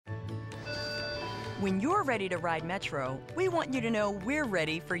When you're ready to ride Metro, we want you to know we're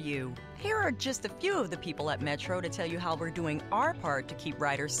ready for you. Here are just a few of the people at Metro to tell you how we're doing our part to keep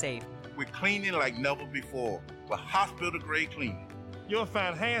riders safe. We're cleaning like never before with hospital-grade cleaning. You'll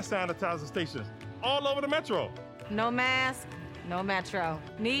find hand sanitizer stations all over the Metro. No mask, no Metro.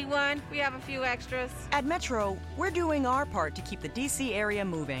 Need one? We have a few extras. At Metro, we're doing our part to keep the D.C. area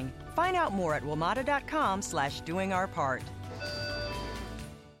moving. Find out more at WMATA.com/doingourpart.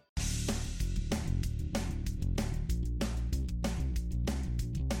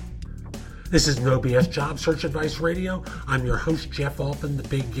 This is No BS Job Search Advice Radio. I'm your host, Jeff Altman, the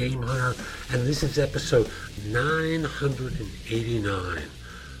Big Game Hunter, and this is episode 989.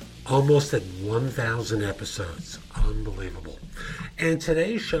 Almost at 1,000 episodes. Unbelievable. And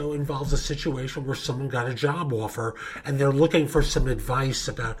today's show involves a situation where someone got a job offer and they're looking for some advice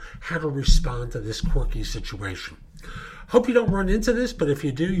about how to respond to this quirky situation. Hope you don't run into this, but if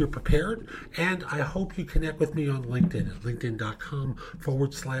you do, you're prepared. And I hope you connect with me on LinkedIn at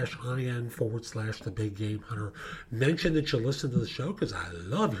linkedin.com/IN/the Big Game Hunter. Mention that you listen to the show because I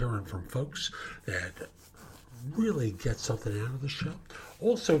love hearing from folks that really get something out of the show.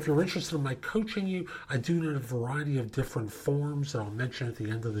 Also, if you're interested in my coaching you, I do it in a variety of different forms that I'll mention at the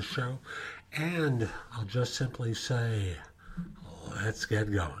end of the show. And I'll just simply say, let's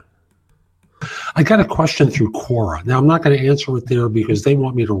get going. I got a question through Quora. Now, I'm not going to answer it there because they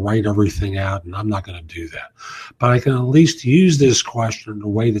want me to write everything out, and I'm not going to do that. But I can at least use this question in a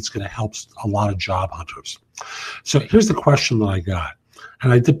way that's going to help a lot of job hunters. So here's the question that I got.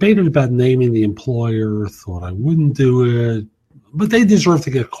 And I debated about naming the employer, thought I wouldn't do it, but they deserve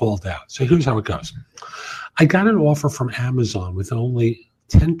to get called out. So here's how it goes. I got an offer from Amazon with only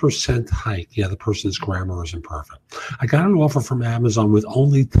 10% hike. Yeah, the person's grammar isn't perfect. I got an offer from Amazon with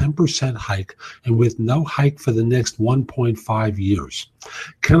only 10% hike and with no hike for the next 1.5 years.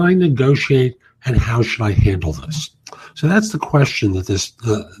 Can I negotiate, and how should I handle this? So that's the question that this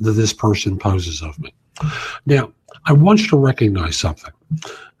person poses of me. Now, I want you to recognize something.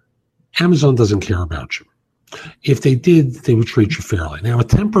 Amazon doesn't care about you. If they did, they would treat you fairly. Now, a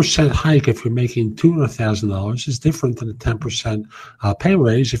 10% hike if you're making $200,000 is different than a 10% pay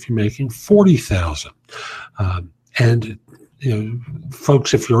raise if you're making $40,000. And you know,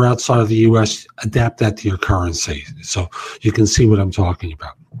 folks, if you're outside of the U.S., adapt that to your currency so you can see what I'm talking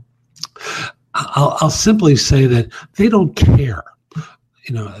about. I'll simply say that they don't care.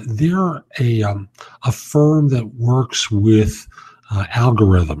 You know, they're a firm that works with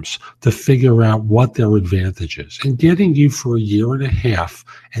algorithms to figure out what their advantage is. And getting you for a year and a half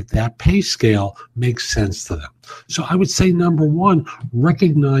at that pay scale makes sense to them. So I would say, number one,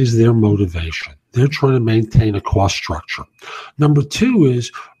 recognize their motivation. They're trying to maintain a cost structure. Number two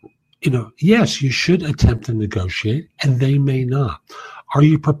is, you know, yes, you should attempt to negotiate, and they may not. Are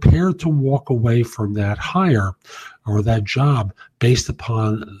you prepared to walk away from that hire or that job based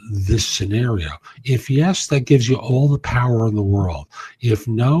upon this scenario? If yes, that gives you all the power in the world. If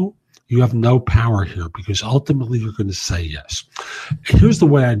no, you have no power here because ultimately you're going to say yes. Here's the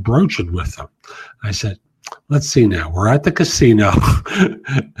way I'd broach it with them. I said, let's see now, we're at the casino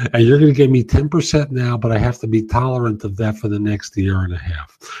and you're going to give me 10% now, but I have to be tolerant of that for the next year and a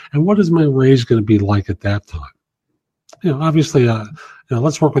half. And what is my raise going to be like at that time? You know, obviously,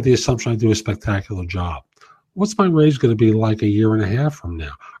 let's work with the assumption I do a spectacular job. What's my raise going to be like a year and a half from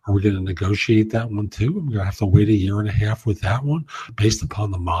now? Are we going to negotiate that one too? We're going to have to wait a year and a half with that one based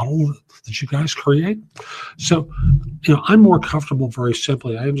upon the model that you guys create. So, you know, I'm more comfortable very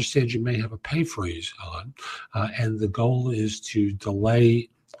simply. I understand you may have a pay freeze on, and the goal is to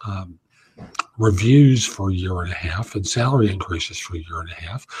delay reviews for a year and a half and salary increases for a year and a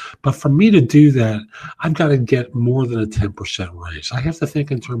half. But for me to do that, I've got to get more than a 10% raise. I have to think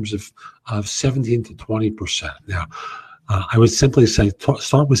in terms of 17 to 20%. Now, I would simply say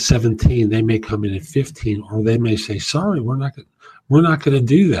start with 17. They may come in at 15, or they may say, sorry, we're not going to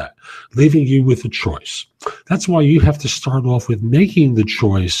do that, leaving you with a choice. That's why you have to start off with making the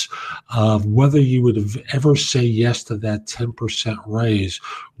choice of whether you would ever say yes to that 10% raise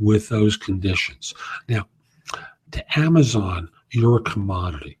with those conditions. Now, to Amazon, you're a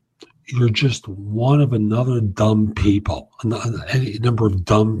commodity. You're just one of another dumb people, any number of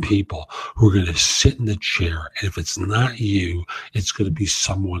dumb people who are going to sit in the chair. And if it's not you, it's going to be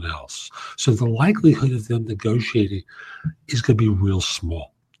someone else. So the likelihood of them negotiating is going to be real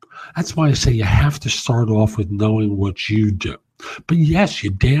small. That's why I say you have to start off with knowing what you do. But yes, you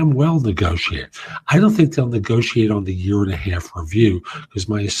damn well negotiate. I don't think they'll negotiate on the year and a half review because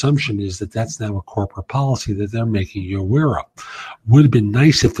my assumption is that that's now a corporate policy that they're making you aware of. Would have been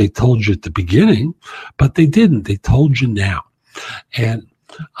nice if they told you at the beginning, but they didn't. They told you now. And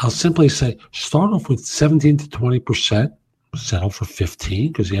I'll simply say start off with 17 to 20%, settle for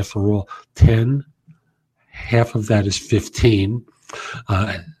 15, because after all, 10, half of that is 15.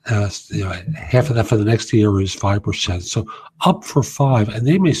 Half of that for the next year is 5%. So up for 5. And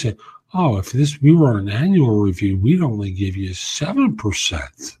they may say, oh, if we were on an annual review, we'd only give you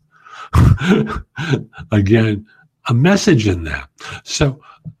 7%. Again, a message in that. So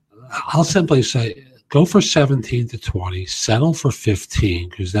I'll simply say, go for 17 to 20, settle for 15,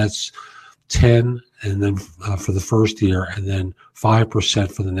 because that's 10 and then for the first year, and then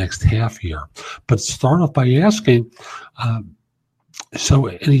 5% for the next half year. But start off by asking, so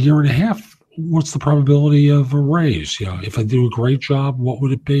in a year and a half, what's the probability of a raise? If I do a great job, what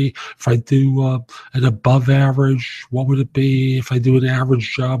would it be? If I do an above average, what would it be? If I do an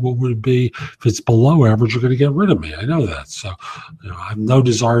average job, what would it be? If it's below average, you're going to get rid of me. I know that. So I have no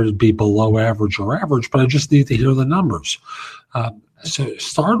desire to be below average or average, but I just need to hear the numbers. So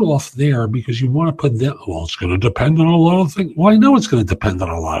start off there, because you want to put them, well, it's going to depend on a lot of things. Well, I know it's going to depend on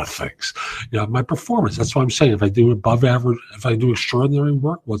a lot of things. My performance, that's what I'm saying. If I do above average, if I do extraordinary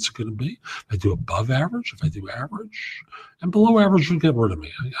work, what's it going to be? If I do above average, if I do average, and below average, you'll get rid of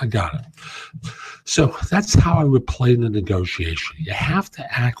me. I got it. So that's how I would play the negotiation. You have to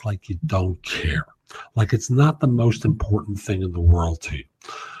act like you don't care, like it's not the most important thing in the world to you,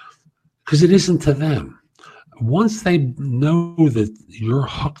 because it isn't to them. Once they know that you're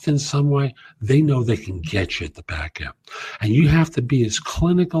hooked in some way, they know they can get you at the back end. And you have to be as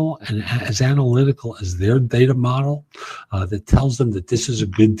clinical and as analytical as their data model that tells them that this is a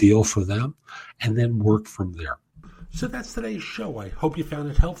good deal for them, and then work from there. So that's today's show. I hope you found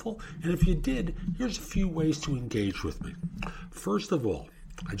it helpful. And if you did, here's a few ways to engage with me. First of all,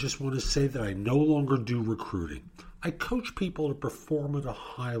 I just want to say that I no longer do recruiting. I coach people to perform at a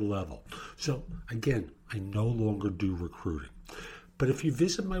high level. So again, I no longer do recruiting. But if you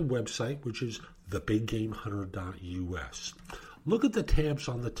visit my website, which is thebiggamehunter.us, look at the tabs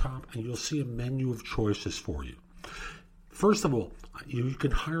on the top and you'll see a menu of choices for you. First of all, you can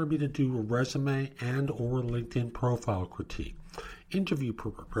hire me to do a resume and or LinkedIn profile critique, interview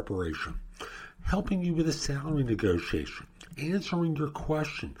preparation, helping you with a salary negotiation, answering your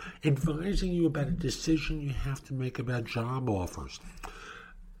question, advising you about a decision you have to make about job offers.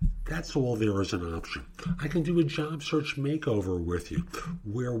 That's all there is an option. I can do a job search makeover with you,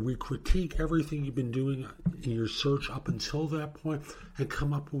 where we critique everything you've been doing in your search up until that point and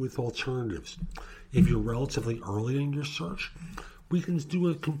come up with alternatives. If you're relatively early in your search, we can do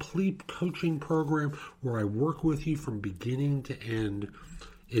a complete coaching program where I work with you from beginning to end.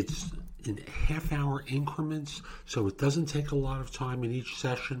 It's in half-hour increments, so it doesn't take a lot of time in each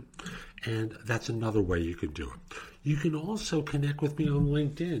session, and that's another way you can do it. You can also connect with me on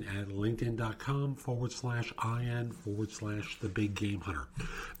LinkedIn at linkedin.com/IN/The Big Game Hunter.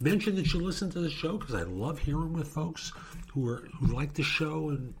 Mention that you listen to the show, because I love hearing with folks who like the show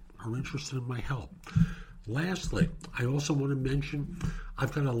and are interested in my help. Lastly, I also want to mention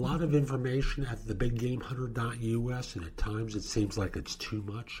I've got a lot of information at thebiggamehunter.us, and at times it seems like it's too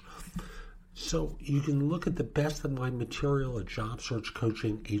much. So you can look at the best of my material at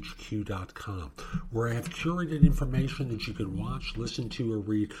JobSearchCoachingHQ.com, where I have curated information that you can watch, listen to, or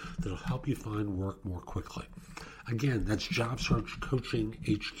read that'll help you find work more quickly. Again, that's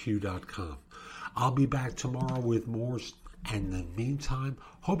JobSearchCoachingHQ.com. I'll be back tomorrow with more, and in the meantime,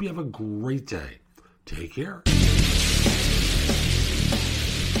 hope you have a great day. Take care.